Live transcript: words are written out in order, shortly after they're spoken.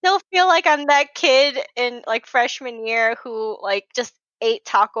like I'm that kid in like freshman year who like just ate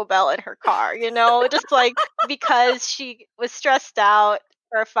Taco Bell in her car, just like because she was stressed out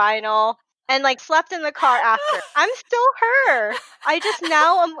for a final and like slept in the car after. I'm still her. I just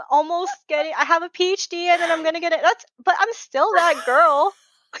now I'm almost getting I have a PhD and then I'm going to get it. But I'm still that girl,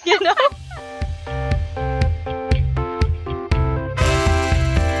 you know?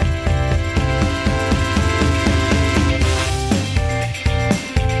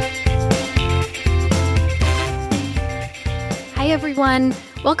 Hi, everyone.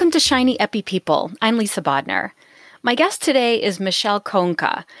 Welcome to Shiny Epi People. I'm Lisa Bodnar. My guest today is Michelle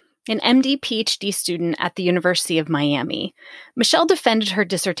Konka, an MD PhD student at the University of Miami. Michelle defended her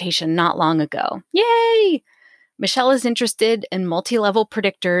dissertation not long ago. Yay! Michelle is interested in multi-level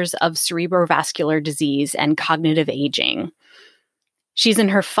predictors of cerebrovascular disease and cognitive aging. She's in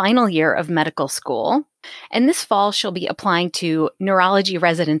her final year of medical school, and this fall she'll be applying to neurology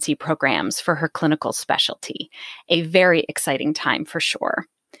residency programs for her clinical specialty. A very exciting time for sure.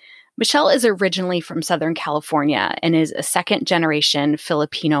 Michelle is originally from Southern California and is a second-generation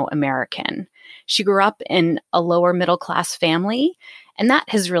Filipino American. She grew up in a lower middle-class family, and that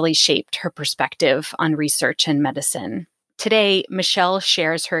has really shaped her perspective on research and medicine. Today, Michelle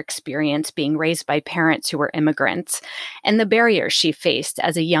shares her experience being raised by parents who were immigrants and the barriers she faced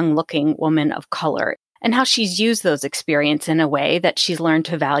as a young-looking woman of color, and how she's used those experiences in a way that she's learned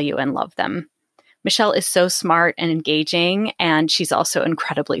to value and love them. Michelle is so smart and engaging, and she's also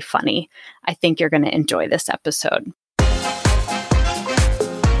incredibly funny. I think you're going to enjoy this episode.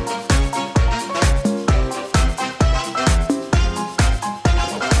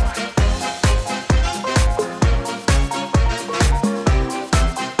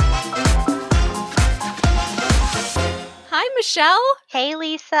 Hi, Michelle. Hey,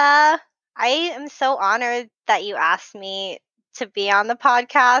 Lisa. I am so honored that you asked me to be on the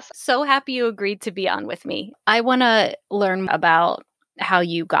podcast. So happy you agreed to be on with me. I want to learn about how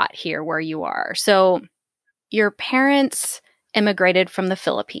you got here where you are. So your parents immigrated from the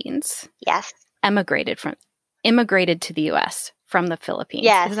Philippines. Yes. Immigrated to the US from the Philippines.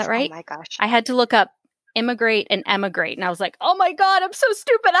 Yes. Is that right? Oh my gosh. I had to look up immigrate and emigrate, and I was like, oh my God, I'm so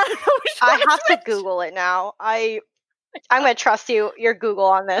stupid. I don't know which I one have is to which. Google it now. I'm going to trust your Google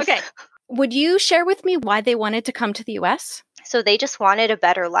on this. Okay. Would you share with me why they wanted to come to the US? So they just wanted a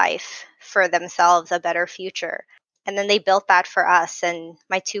better life for themselves, a better future. And then they built that for us and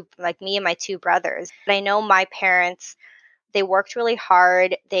me and my two brothers. But I know my parents, they worked really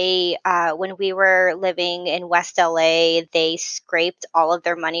hard. They, when we were living in West LA, they scraped all of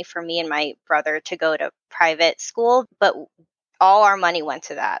their money for me and my brother to go to private school. But all our money went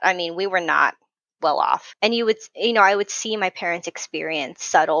to that. I mean, we were not well off. And I would see my parents experience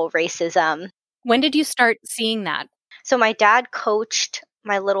subtle racism. When did you start seeing that? So my dad coached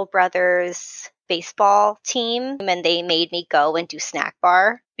my little brother's baseball team, and they made me go and do snack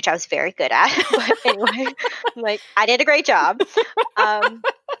bar, which I was very good at. But anyway, I did a great job.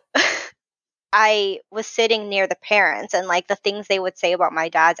 I was sitting near the parents, and the things they would say about my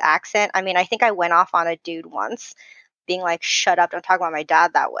dad's accent. I mean, I think I went off on a dude once, being like, "Shut up! Don't talk about my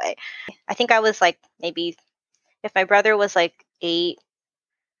dad that way." I think I was maybe if my brother was 8,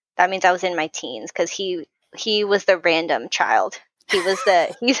 that means I was in my teens because he was the random child.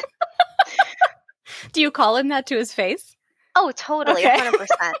 He's. Do you call him that to his face? Oh, totally, Okay. 100%.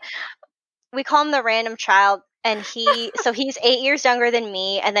 We call him the random child, and so he's 8 years younger than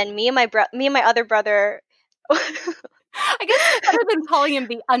me, and then me and my other brother. I guess it's better than calling him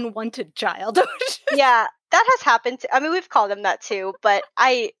the unwanted child. Yeah, that has happened. I mean, we've called him that too, but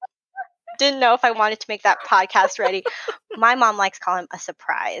I didn't know if I wanted to make that podcast ready. My mom likes calling him a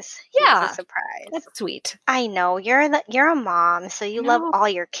surprise. Yeah, He's a surprise. That's sweet. I know you're a mom, so you love all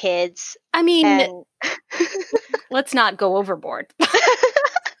your kids. I mean, and let's not go overboard.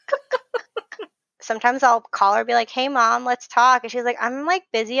 Sometimes I'll call her, be like, "Hey, mom, let's talk," and she's like, "I'm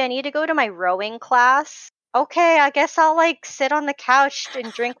busy. I need to go to my rowing class." Okay, I guess I'll sit on the couch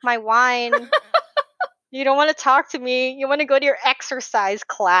and drink my wine. You don't want to talk to me. You want to go to your exercise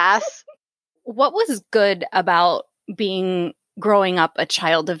class. What was good about growing up a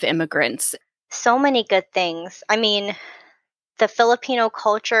child of immigrants? So many good things. I mean, the Filipino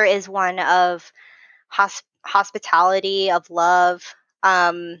culture is one of hospitality, of love.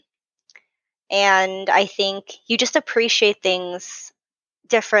 And I think you just appreciate things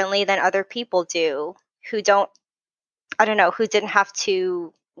differently than other people do who didn't have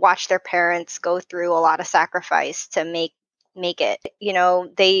to watch their parents go through a lot of sacrifice to make it.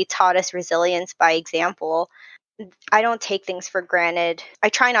 They taught us resilience by example. I don't take things for granted. I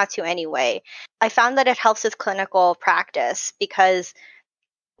try not to anyway. I found that it helps with clinical practice because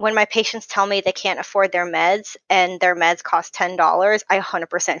when my patients tell me they can't afford their meds and their meds cost $10, I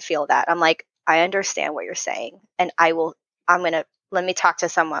 100% feel that. I'm like, I understand what you're saying. And let me talk to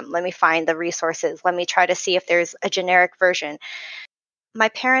someone. Let me find the resources. Let me try to see if there's a generic version. My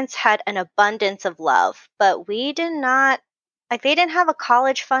parents had an abundance of love, but we did not, like, they didn't have a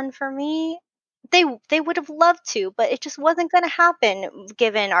college fund for me. They would have loved to, but it just wasn't going to happen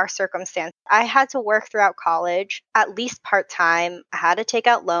given our circumstance. I had to work throughout college, at least part-time. I had to take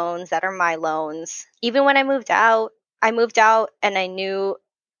out loans that are my loans. Even when I moved out and I knew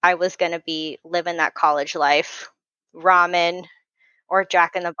I was going to be living that college life, ramen or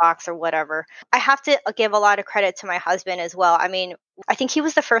Jack in the Box or whatever. I have to give a lot of credit to my husband as well. I mean, I think he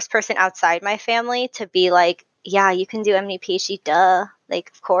was the first person outside my family to be like, yeah, you can do MD PhD, duh.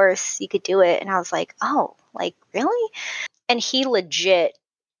 Like, of course, you could do it. And I was like, oh, like, really? And he legit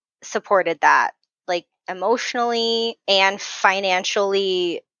supported that, like, emotionally and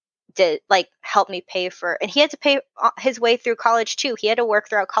financially did, like, help me pay for, and he had to pay his way through college too. He had to work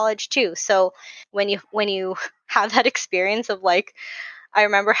throughout college too. So when you have that experience of, like, I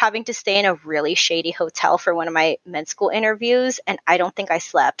remember having to stay in a really shady hotel for one of my med school interviews, and I don't think I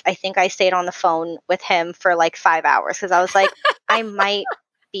slept. I think I stayed on the phone with him for like 5 hours because I was like, I might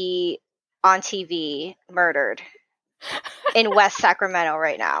be on TV murdered in West Sacramento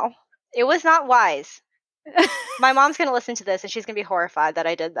right now. It was not wise. My mom's going to listen to this and she's going to be horrified that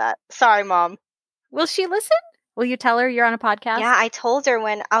I did that. Sorry, Mom. Will she listen? Will you tell her you're on a podcast? Yeah, I told her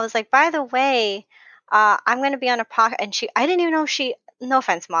when I was like, by the way, I'm going to be on a podcast. And I didn't even know no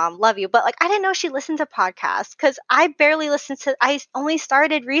offense, Mom, love you, but like, I didn't know she listened to podcasts because I barely listened to, I only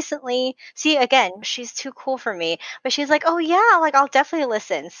started recently. See, again, she's too cool for me, but she's like, oh yeah, like, I'll definitely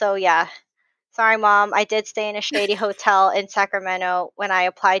listen. So yeah, sorry, Mom, I did stay in a shady hotel in Sacramento when I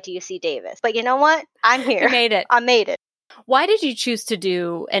applied to UC Davis. But you know what? I'm here. You made it. I made it. Why did you choose to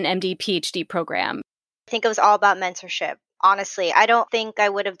do an MD PhD program? I think it was all about mentorship. Honestly, I don't think I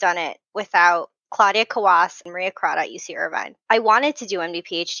would have done it without Claudia Kawas and Maria Crata at UC Irvine. I wanted to do MD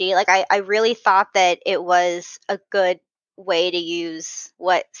PhD. Like, I really thought that it was a good way to use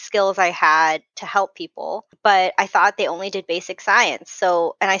what skills I had to help people. But I thought they only did basic science.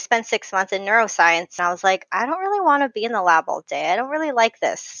 So, and I spent 6 months in neuroscience and I was like, I don't really want to be in the lab all day. I don't really like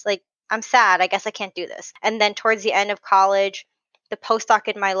this. Like, I'm sad. I guess I can't do this. And then towards the end of college, the postdoc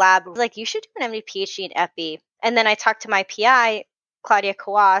in my lab was like, you should do an MD PhD in epi. And then I talked to my PI, Claudia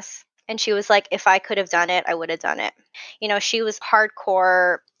Kawas, and she was like, if I could have done it, I would have done it. You know, she was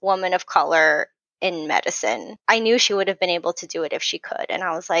hardcore woman of color in medicine. I knew she would have been able to do it if she could. And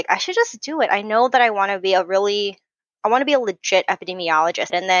I was like, I should just do it. I know that I want to be a legit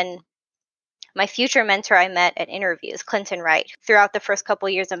epidemiologist. And then my future mentor I met at interviews, Clinton Wright, throughout the first couple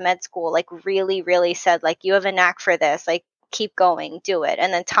years of med school, like, really, really said, like, you have a knack for this. Like, keep going, do it.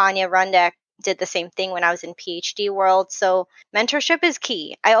 And then Tanya Rundeck did the same thing when I was in PhD world. So mentorship is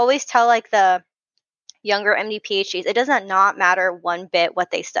key. I always tell, like, the younger MD PhDs, it does not matter one bit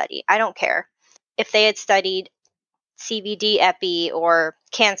what they study. I don't care. If they had studied CVD epi or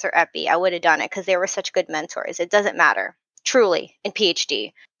cancer epi, I would have done it because they were such good mentors. It doesn't matter, truly, in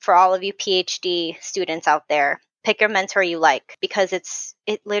PhD. For all of you PhD students out there, pick your mentor you like because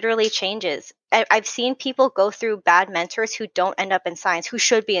it literally changes. I've seen people go through bad mentors who don't end up in science, who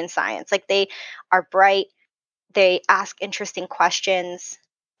should be in science. Like, they are bright, they ask interesting questions.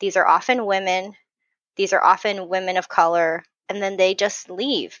 These are often women of color, and then they just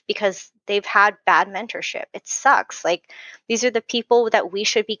leave because they've had bad mentorship. It sucks. Like, these are the people that we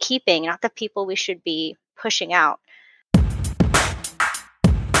should be keeping, not the people we should be pushing out.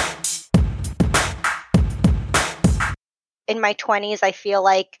 In my 20s, I feel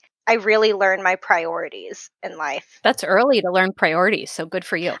like I really learned my priorities in life. That's early to learn priorities, so good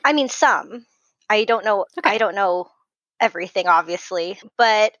for you. I mean, some. I don't know. Okay. I don't know everything, obviously,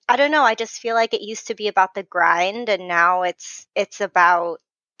 but I don't know. I just feel like it used to be about the grind, and now it's about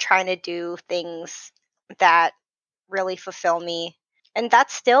trying to do things that really fulfill me. And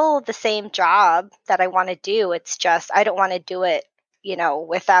that's still the same job that I want to do. It's just I don't want to do it,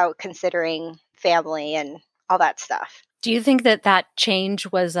 without considering family and all that stuff. Do you think that change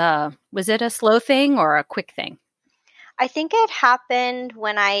was it a slow thing or a quick thing? I think it happened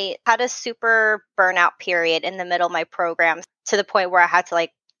when I had a super burnout period in the middle of my program, to the point where I had to,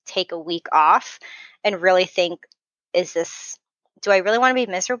 like, take a week off and really think, do I really want to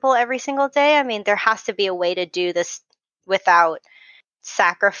be miserable every single day? I mean, there has to be a way to do this without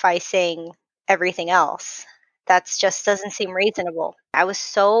sacrificing everything else. That just doesn't seem reasonable. I was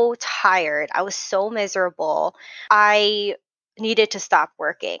so tired. I was so miserable. I needed to stop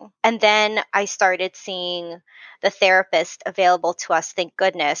working. And then I started seeing the therapist available to us, thank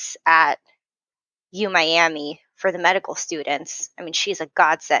goodness, at U Miami for the medical students. I mean, she's a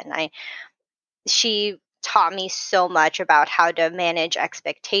godsend. She taught me so much about how to manage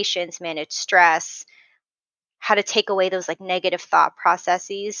expectations, manage stress, how to take away those like negative thought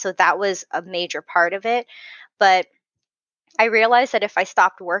processes. So that was a major part of it. But I realized that if I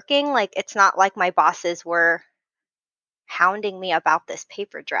stopped working, like it's not like my bosses were hounding me about this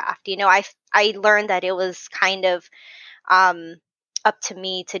paper draft. I learned that it was kind of um, up to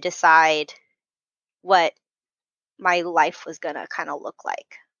me to decide what my life was going to kind of look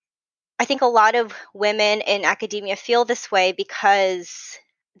like. I think a lot of women in academia feel this way because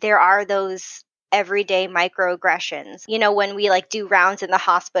there are those everyday microaggressions. When we like do rounds in the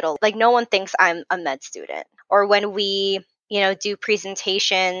hospital, like no one thinks I'm a med student. Or when we, do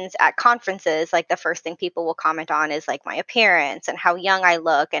presentations at conferences, like the first thing people will comment on is like my appearance and how young I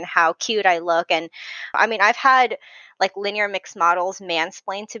look and how cute I look. And I mean, I've had like linear mixed models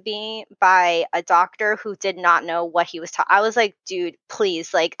mansplained to me by a doctor who did not know what he was talking. I was like, dude,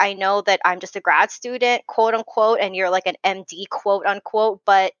 please, like, I know that I'm just a grad student, quote unquote, and you're like an MD, quote unquote,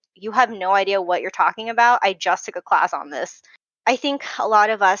 but you have no idea what you're talking about. I just took a class on this. I think a lot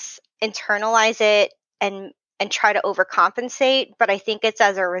of us internalize it and try to overcompensate, but I think it's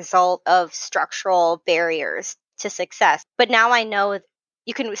as a result of structural barriers to success. But now I know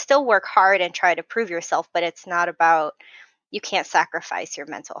you can still work hard and try to prove yourself, but it's not about, you can't sacrifice your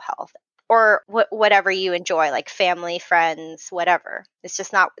mental health or whatever you enjoy, like family, friends, whatever.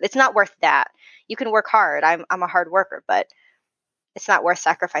 It's not worth that. You can work hard. I'm a hard worker, but it's not worth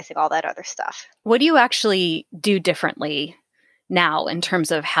sacrificing all that other stuff. What do you actually do differently now in terms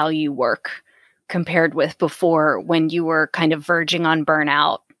of how you work compared with before when you were kind of verging on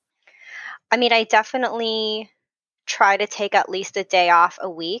burnout? I mean, I definitely try to take at least a day off a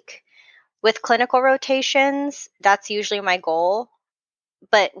week. With clinical rotations, that's usually my goal.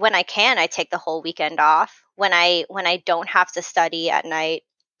 But when I can, I take the whole weekend off. When I don't have to study at night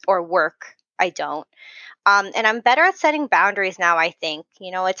or work, I don't. And I'm better at setting boundaries now, I think.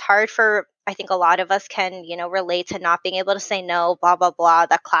 It's hard I think a lot of us can, relate to not being able to say no, blah, blah, blah,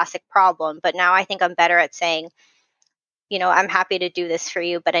 that classic problem. But now I think I'm better at saying, I'm happy to do this for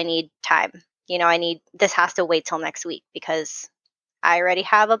you, but I need time. This has to wait till next week because I already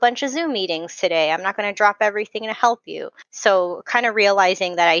have a bunch of Zoom meetings today. I'm not going to drop everything to help you. So kind of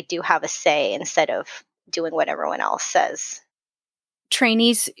realizing that I do have a say instead of doing what everyone else says.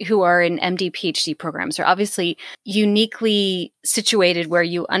 Trainees who are in MD, PhD programs are obviously uniquely situated where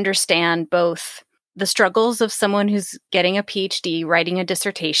you understand both the struggles of someone who's getting a PhD, writing a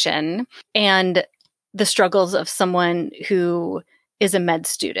dissertation, and the struggles of someone who is a med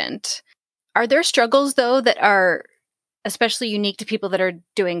student. Are there struggles, though, that are especially unique to people that are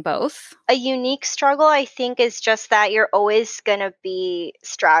doing both? A unique struggle, I think, is just that you're always going to be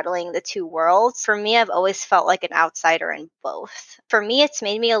straddling the two worlds. For me, I've always felt like an outsider in both. For me, it's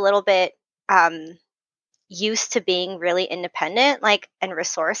made me a little bit used to being really independent, and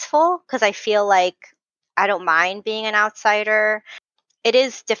resourceful, because I feel like I don't mind being an outsider. It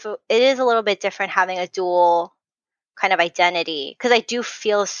is a little bit different having a dual kind of identity, because I do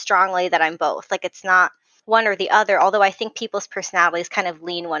feel strongly that I'm both. Like, it's not one or the other, although I think people's personalities kind of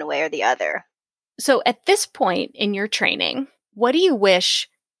lean one way or the other. So at this point in your training, what do you wish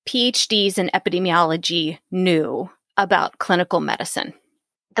PhDs in epidemiology knew about clinical medicine?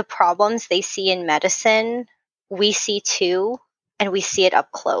 The problems they see in medicine, we see too, and we see it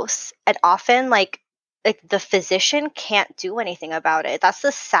up close. And often, like the physician can't do anything about it. That's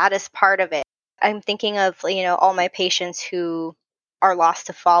the saddest part of it. I'm thinking of, all my patients who are lost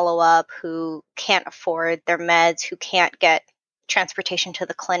to follow-up, who can't afford their meds, who can't get transportation to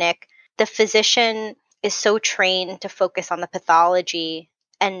the clinic. The physician is so trained to focus on the pathology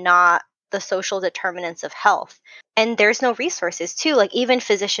and not the social determinants of health. And there's no resources too, like even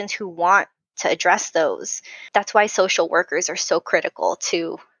physicians who want to address those. That's why social workers are so critical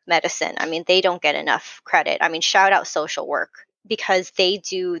to medicine. I mean, they don't get enough credit. I mean, shout out social work, because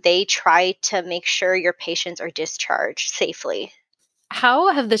they try to make sure your patients are discharged safely.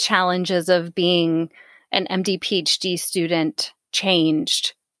 How have the challenges of being an MD, PhD student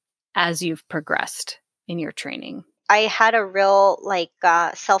changed as you've progressed in your training? I had a real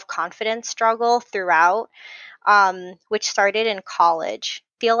self-confidence struggle throughout, which started in college.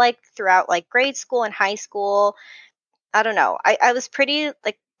 I feel like throughout grade school and high school, I don't know, I was pretty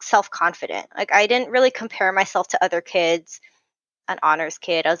self-confident. Like, I didn't really compare myself to other kids. An honors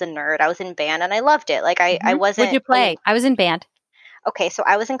kid, I was a nerd, I was in band, and I loved it. I wasn't. What'd you play? I was in band. Okay, so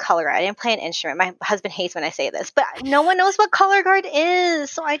I was in color guard. I didn't play an instrument. My husband hates when I say this, but no one knows what color guard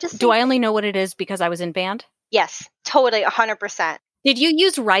is. So I just Do say, I only know what it is because I was in band? yes, totally, 100%. Did you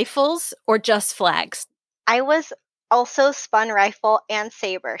use rifles or just flags? I was also spun rifle and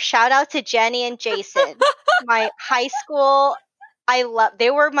saber. Shout out to Jenny and Jason. My high school, they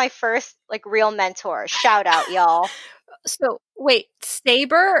were my first like real mentors. Shout out, y'all. So wait,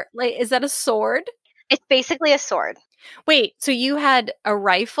 saber? Like, is that a sword? It's basically a sword. Wait, so you had a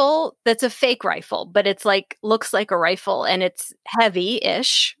rifle that's a fake rifle, but it's like looks like a rifle and it's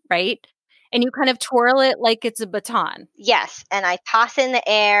heavy-ish, right? And you kind of twirl it like it's a baton. Yes, and I tossed it in the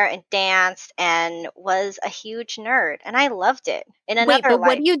air and danced and was a huge nerd, and I loved it. In Wait, another but what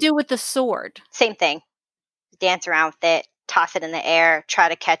life, do you do with the sword? same thing. Dance around with it, toss it in the air, try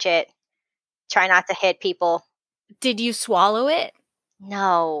to catch it, try not to hit people. Did you swallow it?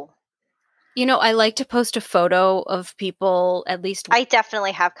 No. You know, I like to post a photo of people at least. I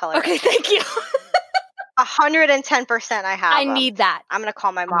definitely have color. Okay, thank you. 110% I have I 'em. need that. I'm going to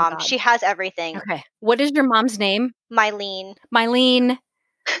call my Oh my mom. God. She has everything. Okay. What is your mom's name? Mylene. Mylene,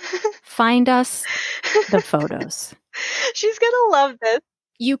 find us the photos. She's going to love this.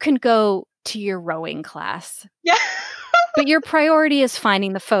 You can go to your rowing class, Yeah. but your priority is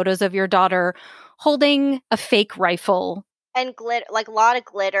finding the photos of your daughter holding a fake rifle. And glitter, like a lot of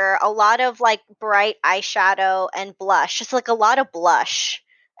glitter, a lot of like bright eyeshadow and blush. Just like a lot of blush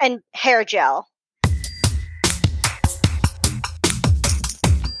and hair gel.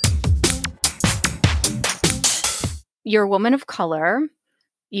 You're a woman of color.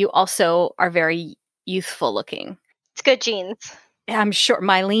 You also are very youthful looking. It's good genes. I'm sure.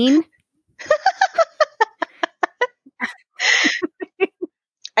 Mylene?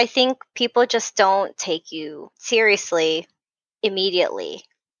 I think people just don't take you seriously immediately,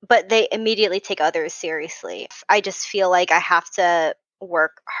 but they immediately take others seriously. I just feel like I have to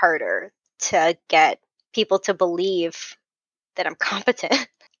work harder to get people to believe that I'm competent.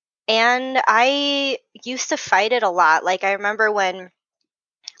 And I used to fight it a lot. Like, I remember when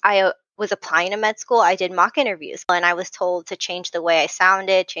I was applying to med school, I did mock interviews and I was told to change the way I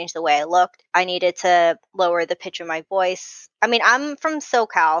sounded, change the way I looked. I needed to lower the pitch of my voice. I mean, I'm from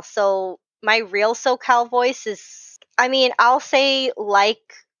SoCal, so my real SoCal voice is, I mean, I'll say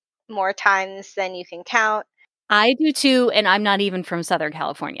like more times than you can count. I do too, and I'm not even from Southern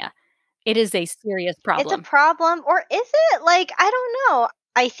California. It is a serious problem. It's a problem, or is it? Like, I don't know.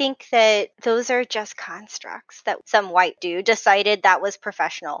 I think that those are just constructs that some white dude decided that was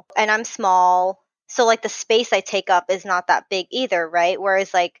professional. And I'm small, so like the space I take up is not that big either, right?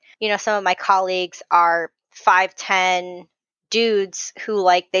 Whereas like, you know, some of my colleagues are 5'10" dudes who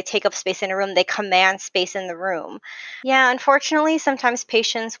like they take up space in a room, they command space in the room. Yeah, unfortunately, sometimes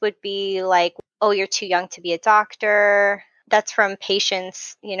patients would be like, "Oh, you're too young to be a doctor." That's from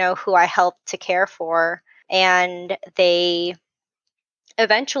patients, you know, who I help to care for, and they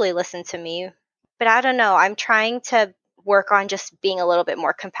eventually listen to me. But I don't know, I'm trying to work on just being a little bit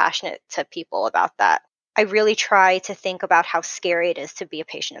more compassionate to people about that. I really try to think about how scary it is to be a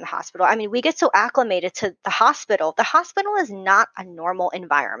patient in the hospital. I mean, we get so acclimated to the hospital. The hospital is not a normal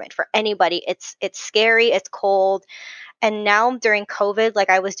environment for anybody. It's scary, it's cold. And now during COVID, like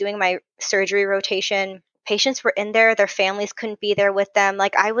I was doing my surgery rotation, patients were in there, their families couldn't be there with them.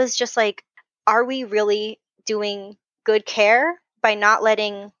 Like I was just like, are we really doing good care by not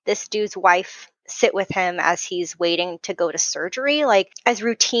letting this dude's wife sit with him as he's waiting to go to surgery? Like, as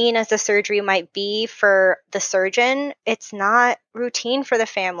routine as the surgery might be for the surgeon, it's not routine for the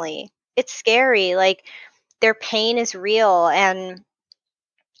family. It's scary. Like, their pain is real. And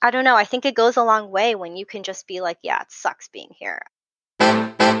I don't know. I think it goes a long way when you can just be like, yeah, it sucks being here.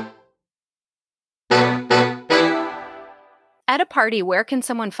 At a party, where can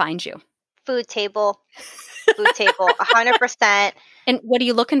someone find you? Food table, 100%. And what are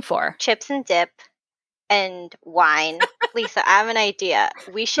you looking for? Chips and dip and wine. Lisa, I have an idea.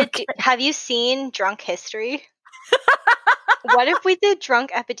 We should have you seen Drunk History? What if we did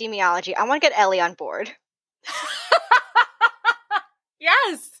drunk epidemiology? I want to get Ellie on board.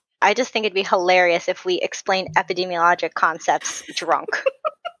 Yes. I just think it'd be hilarious if we explained epidemiologic concepts drunk.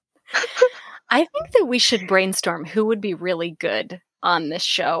 I think that we should brainstorm who would be really good on this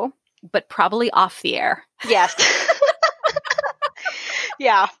show, but probably off the air. Yes.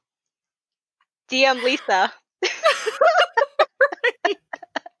 Yeah. DM Lisa. Right.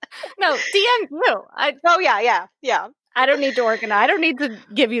 No, DM you. Oh, yeah. I don't need to organize. I don't need to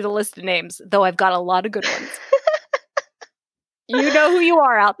give you the list of names, though I've got a lot of good ones. You know who you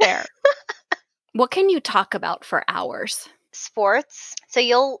are out there. What can you talk about for hours? Sports. So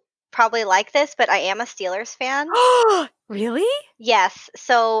you'll probably like this, but I am a Steelers fan. Really? Yes.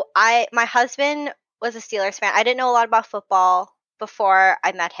 So my husband was a Steelers fan. I didn't know a lot about football before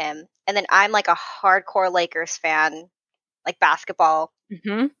I met him. And then I'm like a hardcore Lakers fan, like basketball.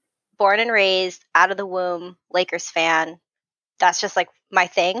 Mm-hmm. Born and raised, out of the womb, Lakers fan. That's just like my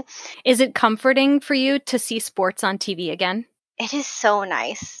thing. Is it comforting for you to see sports on TV again? It is so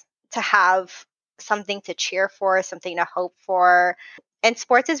nice to have something to cheer for, something to hope for. And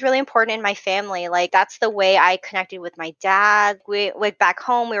sports is really important in my family. Like, that's the way I connected with my dad. We went back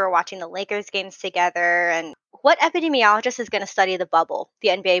home, we were watching the Lakers games together. And what epidemiologist is going to study the bubble, the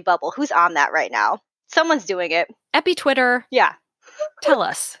NBA bubble? Who's on that right now? Someone's doing it. Epi Twitter. Yeah. Tell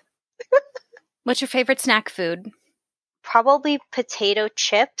us. What's your favorite snack food? Probably potato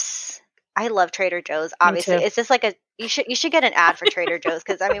chips. I love Trader Joe's, obviously. It's just like you should get an ad for Trader Joe's,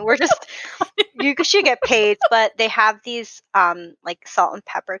 because I mean, you should get paid, but they have these like salt and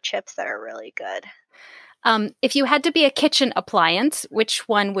pepper chips that are really good. If you had to be a kitchen appliance, which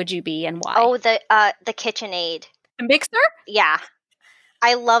one would you be and why? Oh, the KitchenAid. A mixer? Yeah.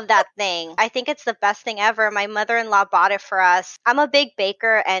 I love that thing. I think it's the best thing ever. My mother-in-law bought it for us. I'm a big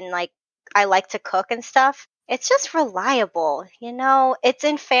baker, and like I like to cook and stuff. It's just reliable, you know? It's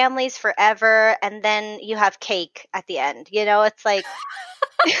in families forever, and then you have cake at the end. You know, it's like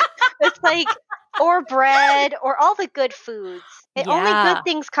it's like, or bread, or all the good foods. Only good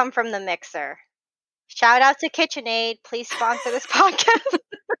things come from the mixer. Shout out to KitchenAid. Please sponsor this podcast.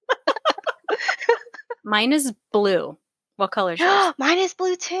 Mine is blue. What color is yours? Mine is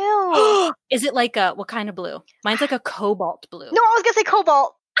blue too. Is it like what kind of blue? Mine's like a cobalt blue. No, I was going to say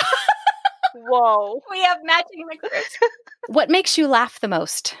cobalt. Whoa. We have matching mixers. What makes you laugh the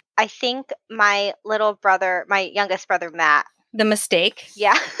most? I think my youngest brother, Matt. The mistake?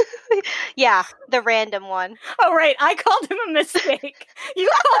 Yeah. Yeah, the random one. Oh, right. I called him a mistake. You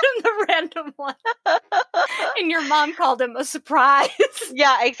called him the random one. And your mom called him a surprise.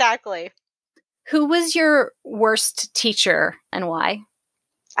 Yeah, exactly. Who was your worst teacher and why?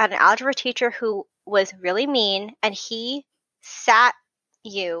 I had an algebra teacher who was really mean, and he sat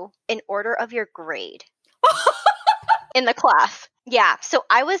you in order of your grade in the class. Yeah. So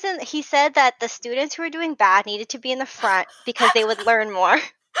he said that the students who were doing bad needed to be in the front because they would learn more.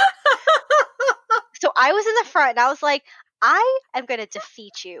 So I was in the front, and I was like, I am going to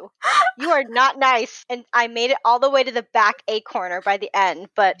defeat you. You are not nice. And I made it all the way to the back A corner by the end.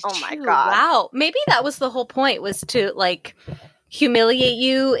 But oh my God. Wow. Maybe that was the whole point, was to like humiliate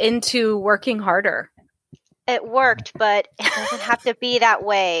you into working harder. It worked, but it doesn't have to be that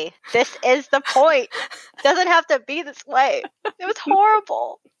way. This is the point. It doesn't have to be this way. It was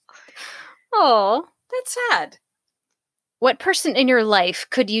horrible. Oh, that's sad. What person in your life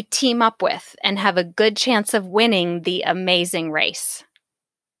could you team up with and have a good chance of winning the amazing race?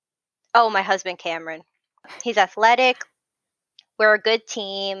 Oh, my husband, Cameron. He's athletic. We're a good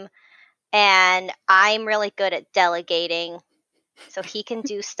team. And I'm really good at delegating. So he can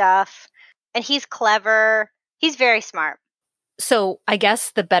do stuff. And he's clever. He's very smart. So I guess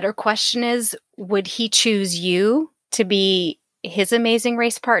the better question is, would he choose you to be his amazing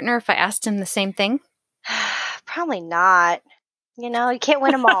race partner if I asked him the same thing? Probably not. You know, you can't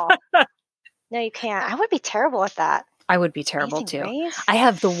win them all. No, you can't. I would be terrible at that. I would be terrible Amazing too. Race? I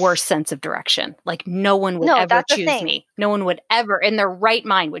have the worst sense of direction. Like no one would ever choose me. No one would ever in their right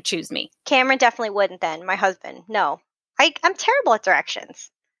mind would choose me. Cameron definitely wouldn't then. My husband. No. I'm terrible at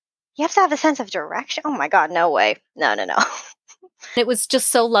directions. You have to have a sense of direction. Oh my God, no way. No. It was just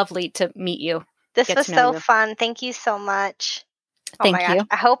so lovely to meet you. This was so fun. Thank you so much. Thank you. Gosh.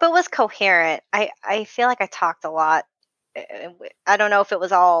 I hope it was coherent. I feel like I talked a lot. I don't know if it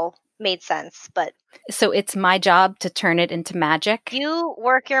was all made sense, but... So it's my job to turn it into magic? You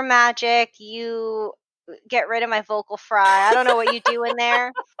work your magic. You get rid of my vocal fry. I don't know what you do in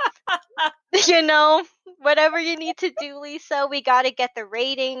there. You know, whatever you need to do, Lisa. We got to get the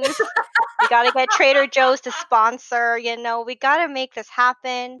ratings. We got to get Trader Joe's to sponsor. You know, we got to make this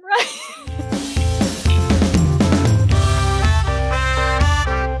happen. Right.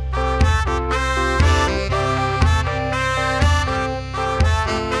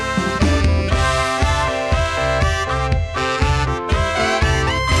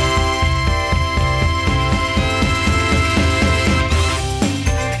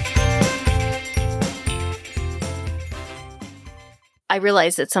 I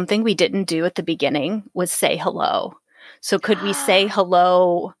realized that something we didn't do at the beginning was say hello. So could we say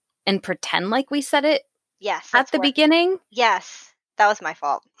hello and pretend like we said it? Yes. At the beginning? Yes. That was my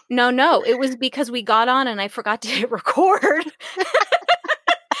fault. No. It was because we got on and I forgot to hit record.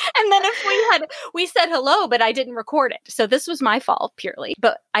 And then if we said hello, but I didn't record it? So this was my fault purely.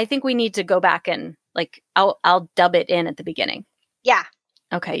 But I think we need to go back and I'll dub it in at the beginning. Yeah.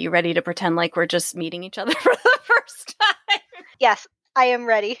 Okay, you ready to pretend like we're just meeting each other for the first time? Yes, I am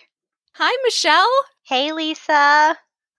ready. Hi, Michelle. Hey, Lisa.